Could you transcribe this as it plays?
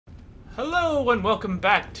Hello and welcome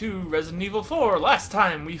back to Resident Evil 4. Last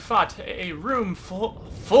time we fought a room full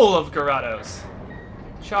of Gyarados.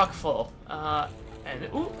 Chock full.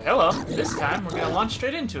 Ooh, hello. This time we're gonna launch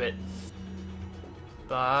straight into it.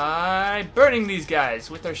 By burning these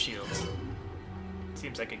guys with our shields.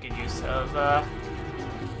 Seems like a good use of,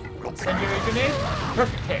 incendiary grenade.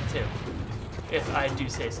 Perfect pick, too. If I do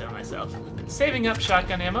say so myself. I've been saving up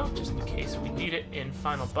shotgun ammo, just in case we need it in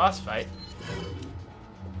final boss fight.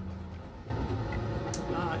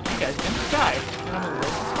 You guys didn't die, and I'm a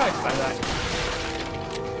little surprised by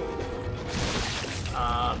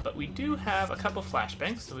that. But we do have a couple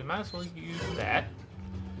flashbangs, so we might as well use that.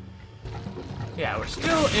 Yeah, we're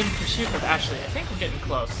still in pursuit of Ashley. I think we're getting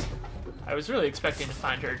close. I was really expecting to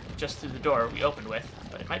find her just through the door we opened with,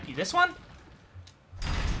 but it might be this one?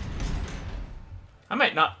 I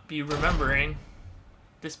might not be remembering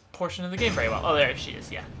this portion of the game very well. Oh, there she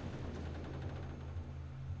is, yeah.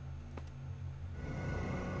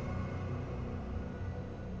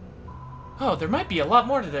 Oh, there might be a lot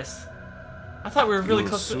more to this. I thought we were really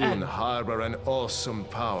close to the end. You'll soon harbor an awesome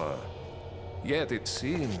power. Yet it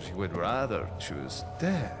seems you would rather choose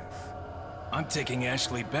death. I'm taking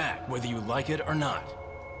Ashley back, whether you like it or not.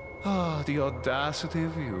 Ah, the audacity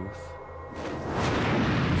of youth.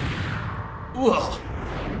 Whoa.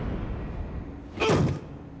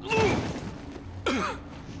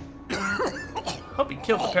 Hope he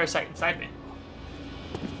killed the parasite inside me.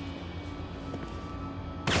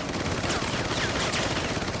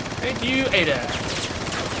 Thank you, Ada.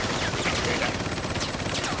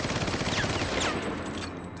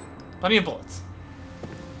 Plenty of bullets.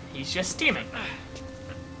 He's just steaming.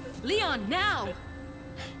 Leon, now!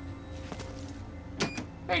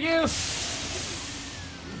 Thank you.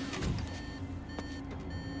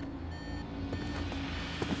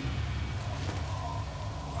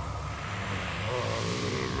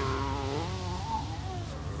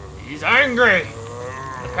 He's angry.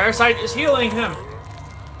 The parasite is healing him.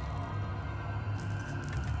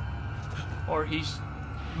 Or he's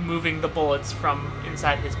moving the bullets from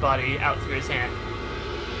inside his body out through his hand.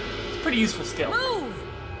 It's a pretty useful skill. Move!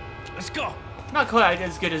 Let's go! Not quite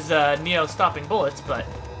as good as Neo stopping bullets, but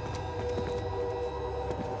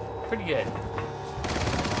pretty good.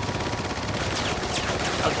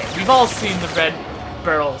 Okay, we've all seen the red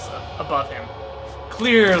barrels above him.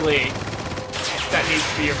 Clearly, that needs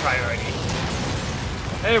to be your priority.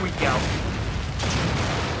 There we go.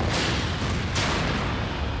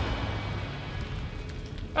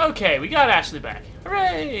 Okay, we got Ashley back.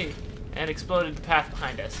 Hooray! And exploded the path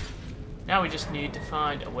behind us. Now we just need to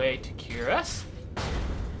find a way to cure us.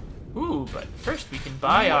 Ooh, but first we can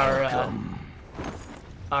buy our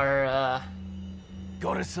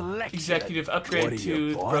Got a selection. executive upgrade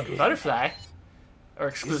to the Broken Butterfly. Or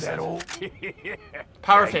exclusive. Is that all?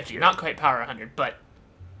 Power Thank 50, you. not quite power 100, but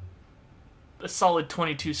a solid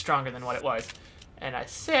 22 stronger than what it was. And I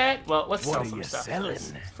said, well, let's What sell are some you stuff. selling?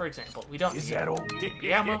 For example, we don't Is need that all?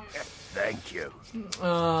 the ammo. Thank you.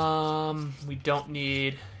 We don't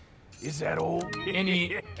need Is that all?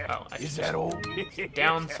 any. Oh, I Is should that all? just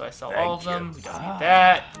down, so I sell Thank all of them. you. We don't need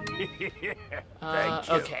that. Thank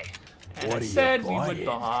you. Okay. And What I are you said we would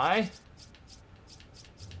buying? buy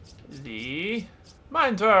the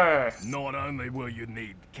Minder. Not only will you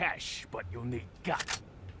need cash, but you'll need gut.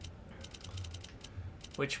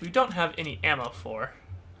 Which we don't have any ammo for.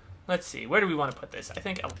 Let's see, where do we want to put this? I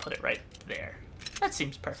think I'll put it right there. That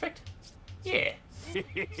seems perfect. Yeah.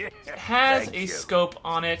 It has Thank a you. scope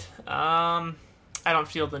on it. I don't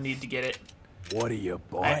feel the need to get it. What are you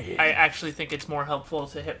buying? I actually think it's more helpful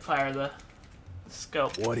to hip fire the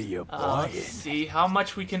scope. What are you Let's buying? see how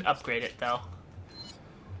much we can upgrade it, though.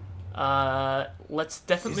 Let's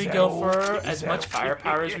definitely Is that go all? for Is as that much all?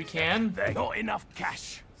 firepower as we can. Not enough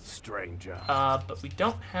cash, stranger. But we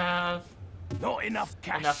don't have Not enough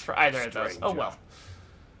cash. enough for either of those. Oh stranger.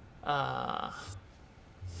 well.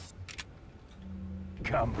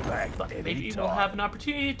 Come back But maybe anytime. we'll have an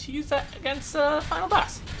opportunity to use that against final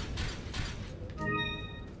boss.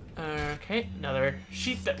 Okay, another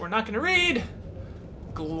sheet that we're not going to read.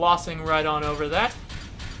 Glossing right on over that.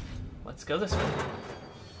 Let's go this way.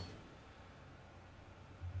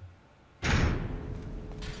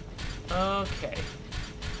 Okay.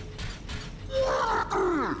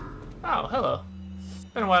 Oh, hello.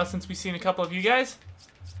 Been a while since we've seen a couple of you guys.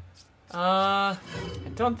 I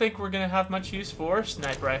don't think we're gonna have much use for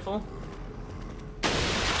sniper rifle.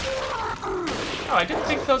 Oh, I didn't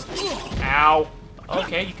think those. Ow.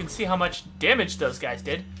 Okay, you can see how much damage those guys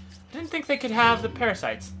did. I didn't think they could have the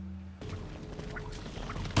parasites.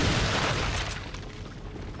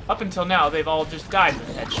 Up until now, they've all just died with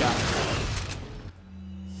a headshot.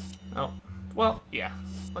 Oh, well, yeah.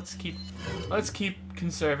 Let's keep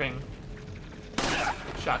conserving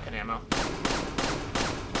shotgun ammo.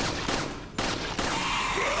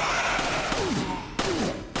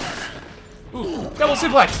 Ooh, double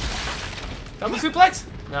suplex! Double suplex?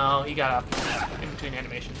 No, he got up in between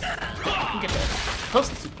animations. You can get that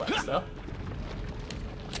post suplex though.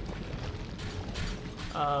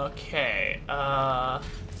 Okay,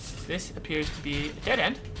 this appears to be a dead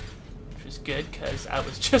end, which is good because I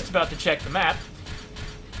was just about to check the map.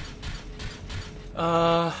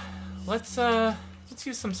 Let's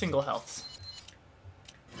use some single healths.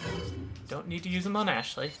 Don't need to use them on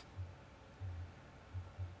Ashley.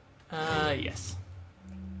 Yes.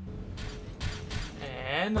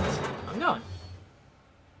 And I'm going.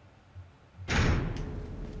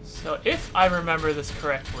 So if I remember this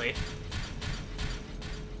correctly,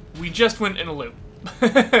 we just went in a loop.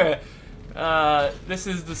 This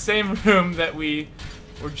is the same room that we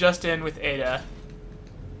were just in with Ada.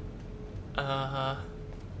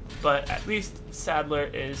 But at least Sadler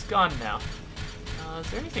is gone now. Is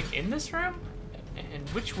there anything in this room? And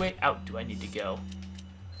which way out do I need to go?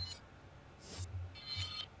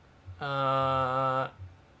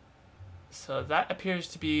 So that appears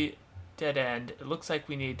to be dead end. It looks like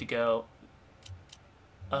we need to go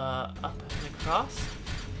up and across,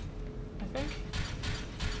 I think.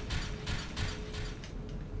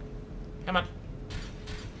 Come on.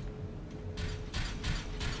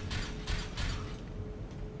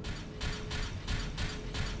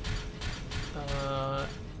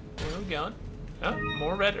 Where are we going? Oh,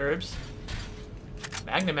 more red herbs.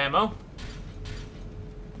 Magnum ammo.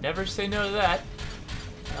 Never say no to that.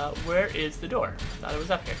 Where is the door? I thought it was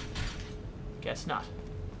up here. Guess not.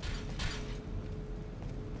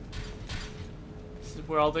 This is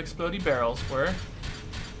where all the explodey barrels were.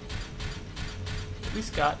 At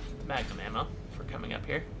least got magnum ammo for coming up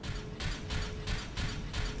here.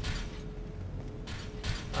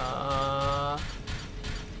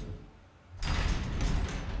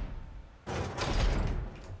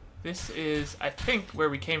 This is, I think, where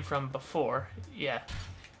we came from before. Yeah.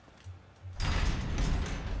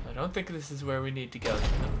 I don't think this is where we need to go.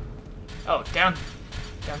 Oh, down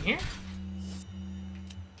here?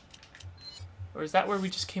 Or is that where we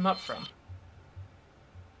just came up from?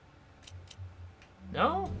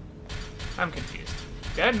 No? I'm confused.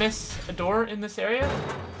 Did I miss a door in this area?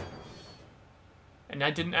 And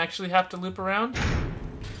I didn't actually have to loop around?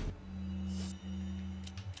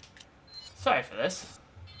 Sorry for this.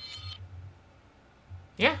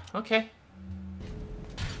 Yeah, okay.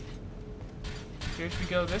 Here's we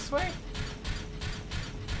go this way?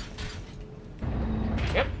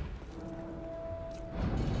 Yep.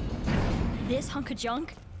 This hunk of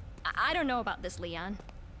junk? I don't know about this, Leon.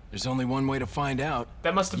 There's only one way to find out.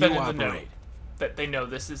 That must have been You in the note. operate. That they know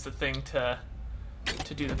this is the thing to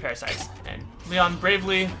do the parasites. And Leon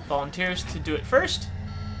bravely volunteers to do it first.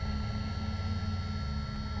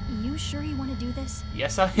 You sure you want to do this?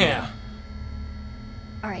 Yes, I am. Yeah.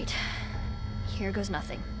 All right. Here goes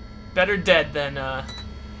nothing. Better dead than,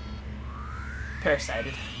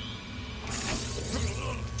 parasited.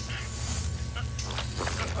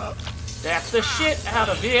 Zap the shit out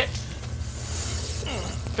of it!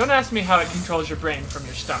 Don't ask me how it controls your brain from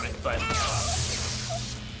your stomach, but...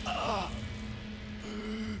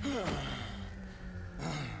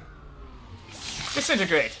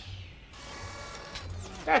 Disintegrate.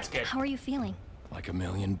 That's good. How are you feeling? Like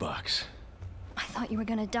 $1,000,000. I thought you were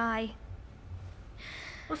gonna die.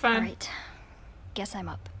 We're fine. All right. Guess I'm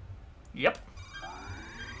up. Yep.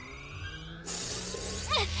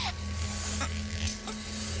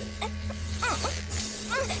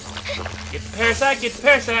 Get the parasite, get the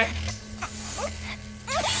parasite!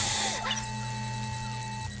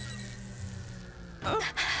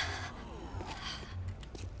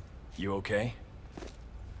 You okay?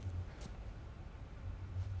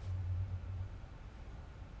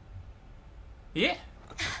 Yeah.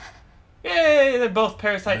 Yay, they're both I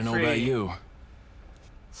parasite don't know free. about you,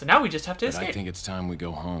 So now we just have to but I escape. think it's time we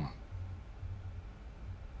go home.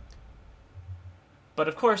 But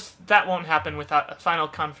of course, that won't happen without a final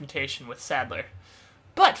confrontation with Sadler.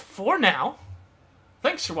 But for now,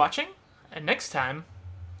 thanks for watching, and next time,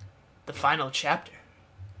 the final chapter,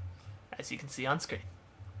 as you can see on screen.